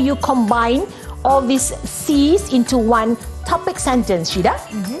how you combine all these C's into one topic sentence, Shida?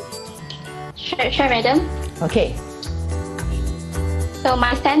 Sure, madam. Okay. So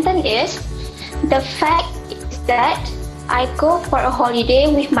my sentence is, the fact is that I go for a holiday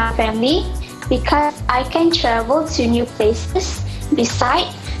with my family because I can travel to new places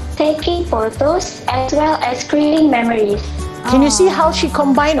besides taking photos as well as creating memories. Can you see how she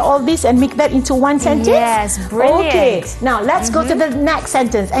combined all this and make that into one sentence? Yes, brilliant. Okay, now let's go to the next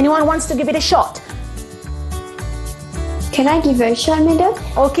sentence. Anyone wants to give it a shot? Can I give it a shot, madam?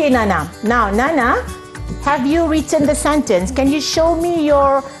 Okay, Nana. Now, Nana, have you written the sentence? Can you show me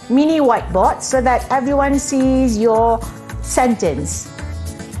your mini whiteboard so that everyone sees your sentence?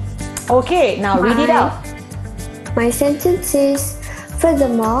 Okay, now read it out. My sentence is,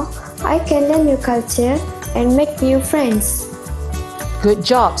 furthermore, I can learn new culture and make new friends. Good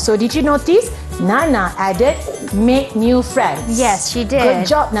job. So did you notice? Nana added make new friends. Yes, she did. Good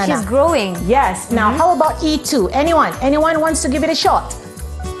job, Nana. She's growing. Yes. Now, how about E2? Anyone? Anyone wants to give it a shot?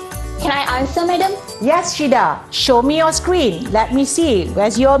 Can I answer, madam? Yes, Shida. Show me your screen. Let me see.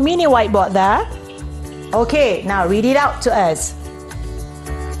 Where's your mini whiteboard there? Okay, now read it out to us.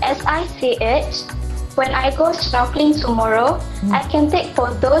 As I see it, when I go snorkeling tomorrow, I can take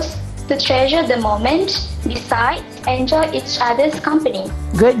photos to treasure the moment, besides enjoy each other's company.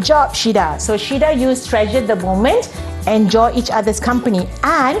 Good job, Shida. So Shida used treasure the moment, enjoy each other's company.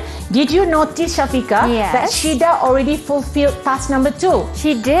 And did you notice, Shafika, Yes. that Shida already fulfilled task number 2?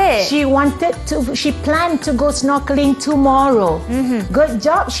 She did. She planned to go snorkeling tomorrow. Good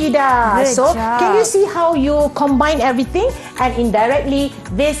job, Shida. Good So job. can you see how you combine everything and indirectly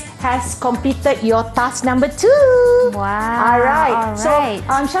this has completed your task number 2? Wow. All right. All So right.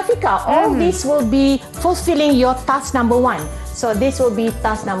 Shafika, all this will be fulfilling your task number 1. So this will be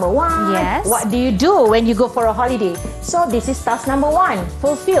task number 1. Yes. What do you do when you go for a holiday? So this is task number 1,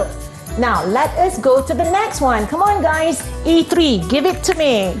 fulfilled. Now let us go to the next one. Come on, guys. E3, give it to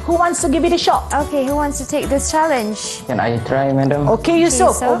me. Who wants to give it a shot? Okay, who wants to take this challenge? Can I try, madam? Okay,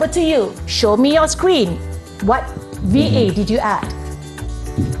 Yusuf, Yusuf. over to you. Show me your screen. What VA did you add?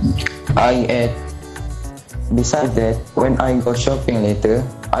 I add. Besides that, when I go shopping later,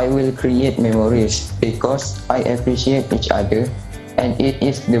 I will create memories because I appreciate each other and it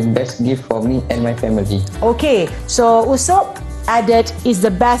is the best gift for me and my family. Okay, so Usop added is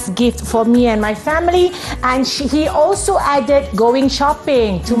the best gift for me and my family, and he also added going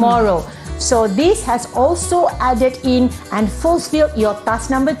shopping tomorrow. So this has also added in and fulfilled your task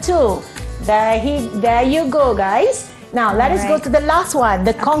number 2. There you go, guys. Now let us go to the last one,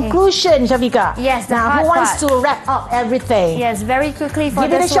 the conclusion, Shafika. Yes, the now hard who wants part. to wrap up everything? Yes, very quickly for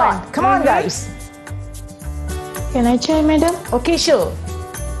Give it a this shot. one. Come on, guys. Can I try, madam? Okay, sure.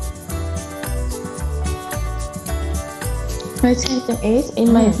 My sentence is,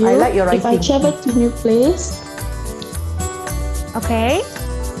 in my view, I like your if I writing. travel to new place, Okay.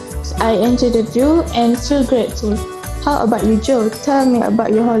 I enjoy the view and feel grateful. How about you, Joe? Tell me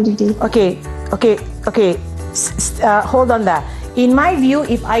about your holiday. Okay. Hold on there. In my view,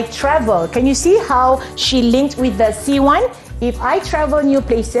 if I travel, can you see how she linked with the C1? If I travel new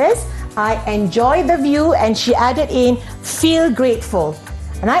places, I enjoy the view, and she added in feel grateful.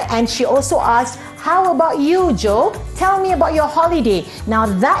 And she also asked, how about you, Joe? Tell me about your holiday. Now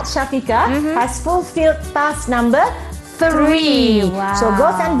that, Shafika, has fulfilled task number 3. Wow. So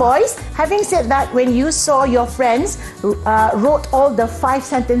girls and boys, having said that, when you saw your friends wrote all the 5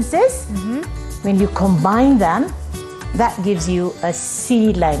 sentences, when you combine them, that gives you a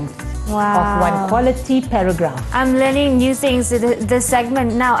C length of one quality paragraph. I'm learning new things in this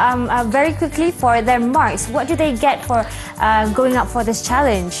segment now. Very quickly for their marks, what do they get for going up for this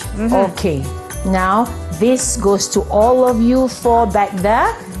challenge? Okay, now this goes to all of you 4 back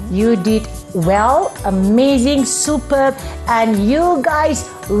there. You did well, amazing, superb, and you guys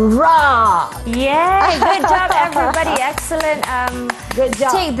rock! Yeah, good job everybody. Excellent Good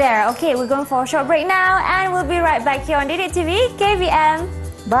job. take there. Okay, we're going for a short break now and we'll be right back here on Didik TV, KPM.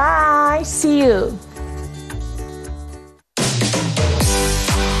 Bye, see you.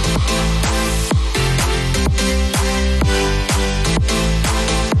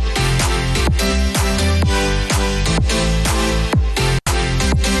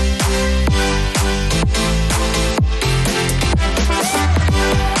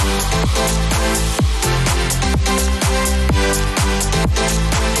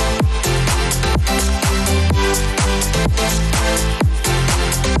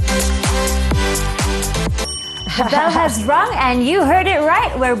 The bell has rung and you heard it right.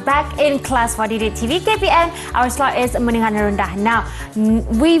 We're back in class for Didik TV KPM. Our slot is Menengah Rendah. Now,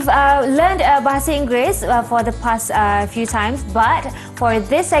 we've learned Bahasa Inggeris for the past few times, but for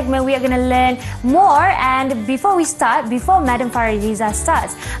this segment, we are going to learn more. And before Madam Faraliza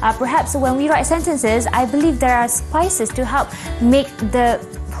starts, perhaps when we write sentences, I believe there are spices to help make the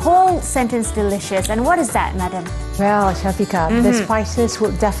whole sentence delicious. And what is that, Madam? Well, Shafika, the spices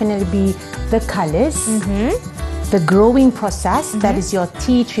will definitely be the colours, the growing process, that is your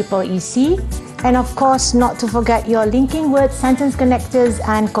TEEC, and of course, not to forget your linking words, sentence connectors,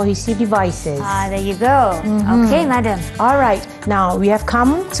 and cohesive devices. There you go. Okay, Madam. All right, now we have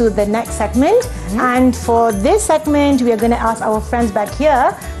come to the next segment, and for this segment, we are going to ask our friends back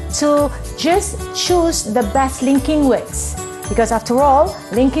here to just choose the best linking words. Because after all,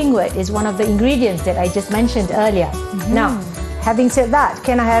 linking word is one of the ingredients that I just mentioned earlier. Now, having said that,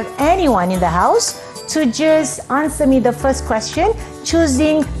 can I have anyone in the house to just answer me the first question,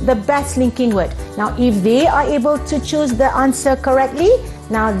 choosing the best linking word? Now, if they are able to choose the answer correctly,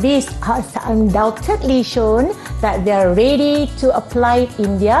 now this has undoubtedly shown that they are ready to apply it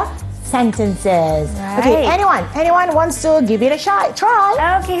in their sentences. Right. Okay, anyone wants to give it a shot?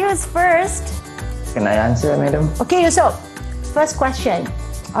 Try. Okay, who's first? Can I answer, madam? Okay, Yusuf. First question.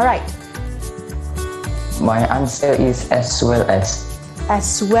 All right. My answer is as well as.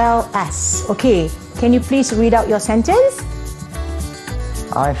 As well as. Okay. Can you please read out your sentence?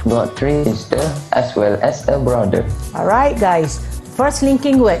 I've got 3 sisters as well as a brother. All right, guys. First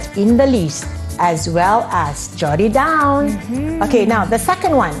linking word in the list. As well as. Jot it down. Okay, now the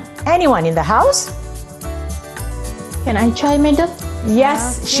second one. Anyone in the house? Can I try, madam?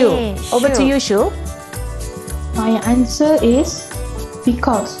 Yes, Okay, Shu. Over to you, Shu. My answer is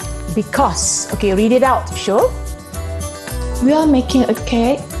because. Because. Okay, read it out, Shu. We are making a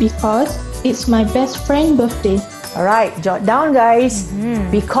cake because it's my best friend's birthday. All right, jot down, guys.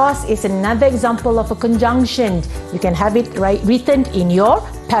 Because is another example of a conjunction. You can have it written in your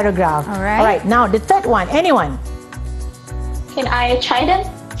paragraph. All right. All right, now the third one. Anyone? Can I try them?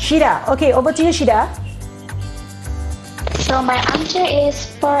 Shida. Okay, over to you, Shida. So my answer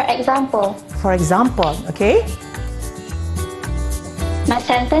is for example. For example, okay? My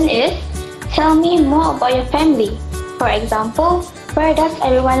sentence is, tell me more about your family. For example, where does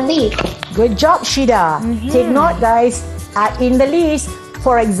everyone live? Good job, Shida. Take note, guys. Add in the list.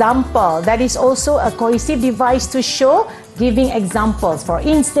 For example, that is also a cohesive device to show giving examples. For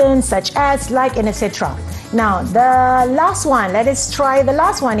instance, such as, like, and etc. Now, the last one. Let us try the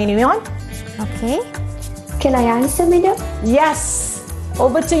last one. Anyone? Okay. Can I answer, madam? Yes.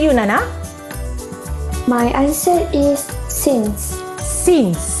 Over to you, Nana. My answer is since.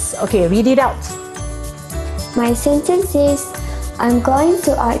 Since. Okay, read it out. My sentence is, I'm going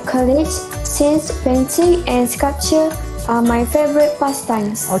to art college since painting and sculpture are my favorite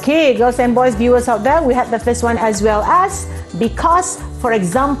pastimes. Okay, girls and boys, viewers out there, we had the first one as well as because, for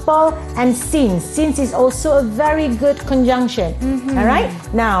example, and since. Since is also a very good conjunction. All right?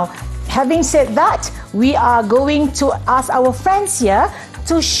 Now, having said that, we are going to ask our friends here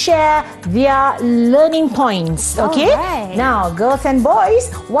to share their learning points. Okay? Alright. Now, girls and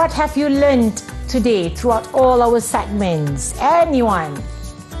boys, what have you learned today throughout all our segments? Anyone?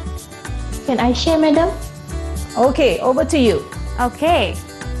 Can I share, madam? Okay, over to you. Okay.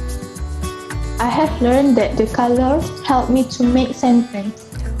 I have learned that the colors help me to make sentence.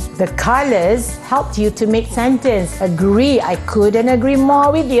 The colors helped you to make sentence. Agree. I couldn't agree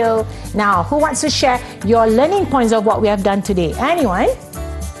more with you. Now, who wants to share your learning points of what we have done today? Anyone?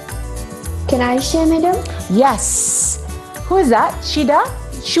 Can I share, madam? Yes. Who is that? Shida?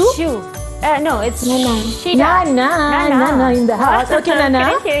 Shu? Shu. No, it's Nana. Shida. Nana in the house. Okay, Nana.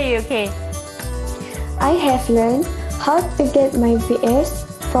 Can I hear you? Okay. I have learned how to get my VS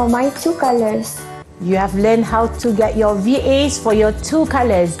for my 2 colors. You have learned how to get your VAs for your 2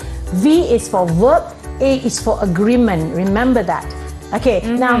 colors. V is for verb, A is for agreement. Remember that. Okay,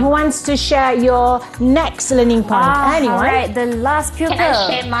 now who wants to share your next learning point? Anyone? All right, the last pupil. Can I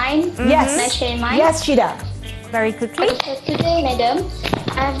share mine? Yes. Can I share mine? Yes, Shida. Very quickly. So today, madam,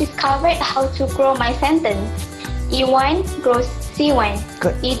 I've discovered how to grow my sentence. E1 grows C1.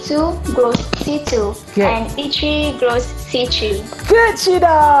 Good. E2 grows C2. Good. And E3 grows C3. Good,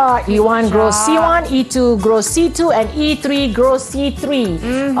 Shida. E1 Good grows job. C1, E2 grows C2, and E3 grows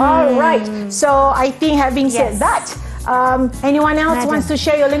C3. All right. So I think having said Yes. that, anyone else Madam. wants to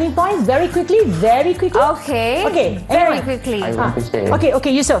share your learning points? Very quickly, very quickly. Okay. Okay, Very anyone? quickly. I want to share.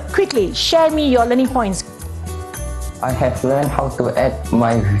 Okay, Yusuf, quickly, share me your learning points. I have learned how to add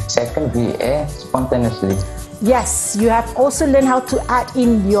my second VA spontaneously. Yes, you have also learned how to add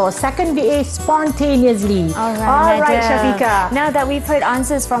in your second VA spontaneously. All right, Shafika. Now that we've heard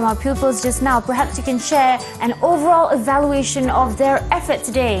answers from our pupils just now, perhaps you can share an overall evaluation of their effort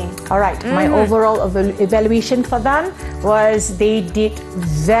today. All right, my overall evaluation for them was they did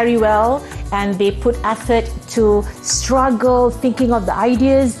very well and they put effort to struggle thinking of the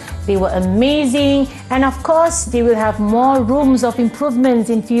ideas. They were amazing, and of course they will have more rooms of improvements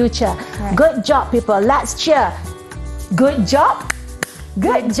in future. Right. Good job, people. Let's cheer. Good job.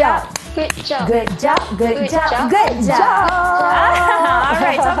 Good job. Good job. Good job. Good job. Good job. All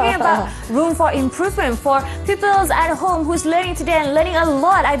right, talking about room for improvement for pupils at home who's learning today and learning a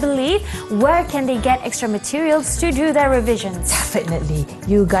lot, I believe, where can they get extra materials to do their revisions? Definitely.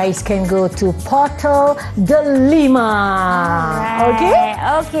 You guys can go to Portal Delima. Okay?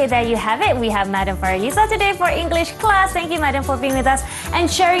 Okay, there you have it. We have Madam Faraliza today for English class. Thank you, Madam, for being with us and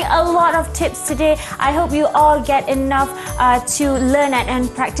sharing a lot of tips today. I hope you all get enough to learn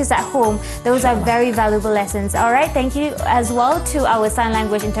and practice at home. Those are very valuable lessons. All right, thank you as well to our sign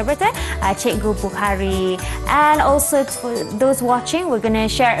language interpreter, Cikgu Bukhari. And also for those watching, we're going to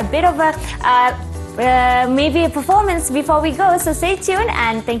share a bit of a maybe a performance before we go, so stay tuned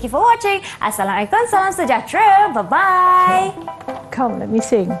and thank you for watching. Assalamualaikum, salam sejahtera, bye bye. Come, let me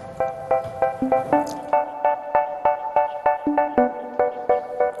sing.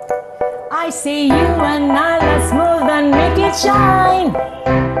 I see you and I, let's move and make it shine.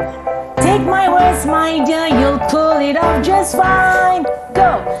 Take my words, my dear, you'll pull it off just fine.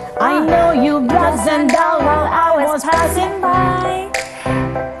 Go! I know you bluffs and down while I was passing by.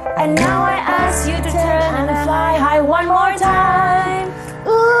 And now I ask you to turn and fly high one more time.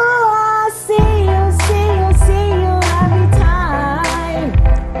 Ooh, I see you, see you, see you every time.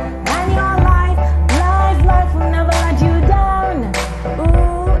 And your life will never let you down.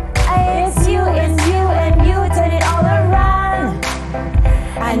 Ooh, it's you, and you turn it all around.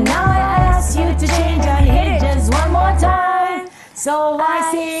 And now I ask you to change and hit it just one more time. So I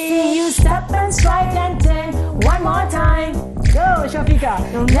see you step and strike and turn one more time. Go,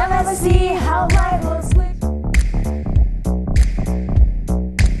 Shafika. You'll never see how life will swing.